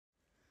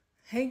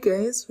Hey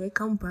guys,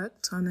 welcome back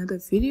to another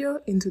video.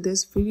 In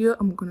today's video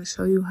I'm going to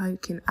show you how you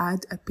can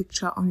add a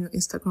picture on your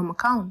Instagram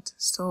account.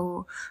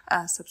 So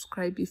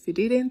subscribe if you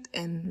didn't,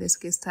 and let's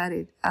get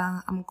started.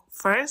 I'm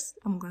going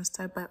to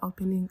start by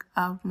opening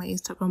up my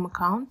Instagram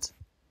account.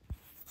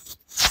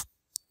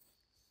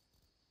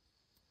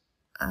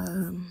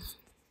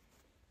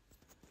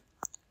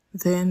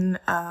 Then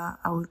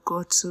I will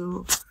go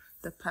to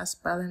the plus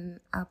button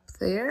up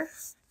there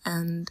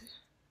and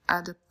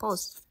add a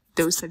post.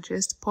 They will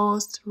suggest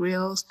post,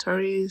 reel,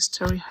 story,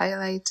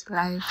 highlight,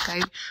 live,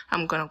 guide.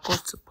 I'm gonna go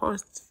to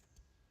post.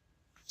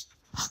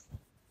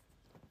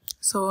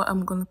 So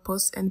I'm gonna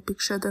post any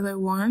picture that I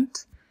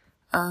want.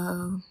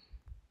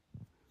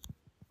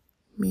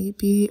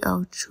 Maybe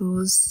I'll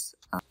choose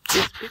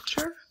this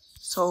picture.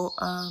 So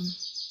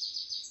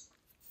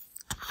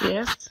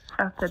yes,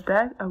 after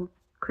that I will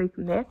click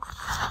next.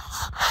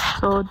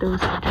 So they will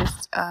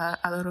suggest a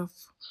lot of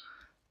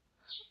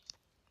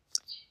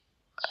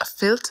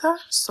filter,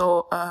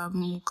 so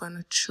I'm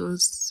gonna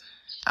choose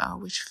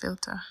which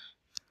filter.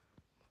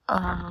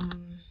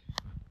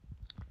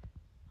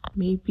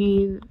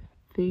 Maybe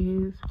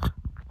this,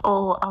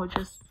 or I'll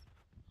just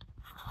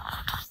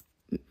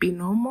be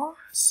normal.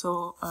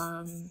 So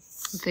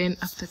then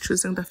after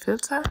choosing the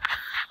filter,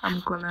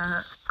 I'm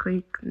gonna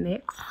click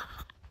next.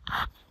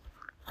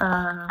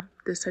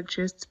 They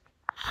suggest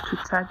to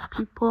tag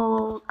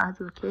people, add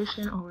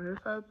location or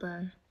whatever,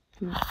 but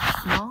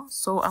no.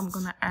 So I'm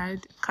gonna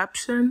add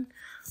caption.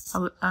 I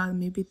will add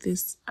maybe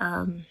this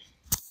heart,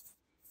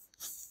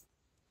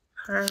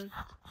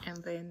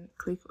 and then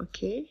click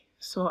OK.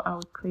 So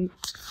I'll click,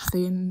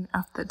 then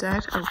after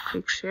that I'll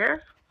click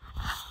share.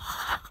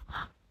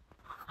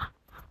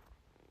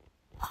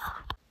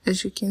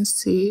 As you can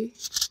see,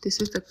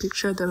 this is the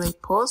picture that I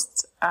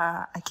post.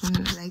 I can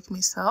like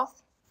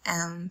myself,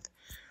 and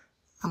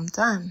I'm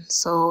done.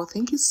 So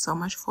thank you so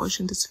much for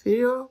watching this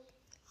video.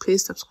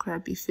 Please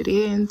subscribe if you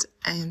didn't,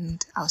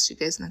 and I'll see you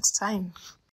guys next time.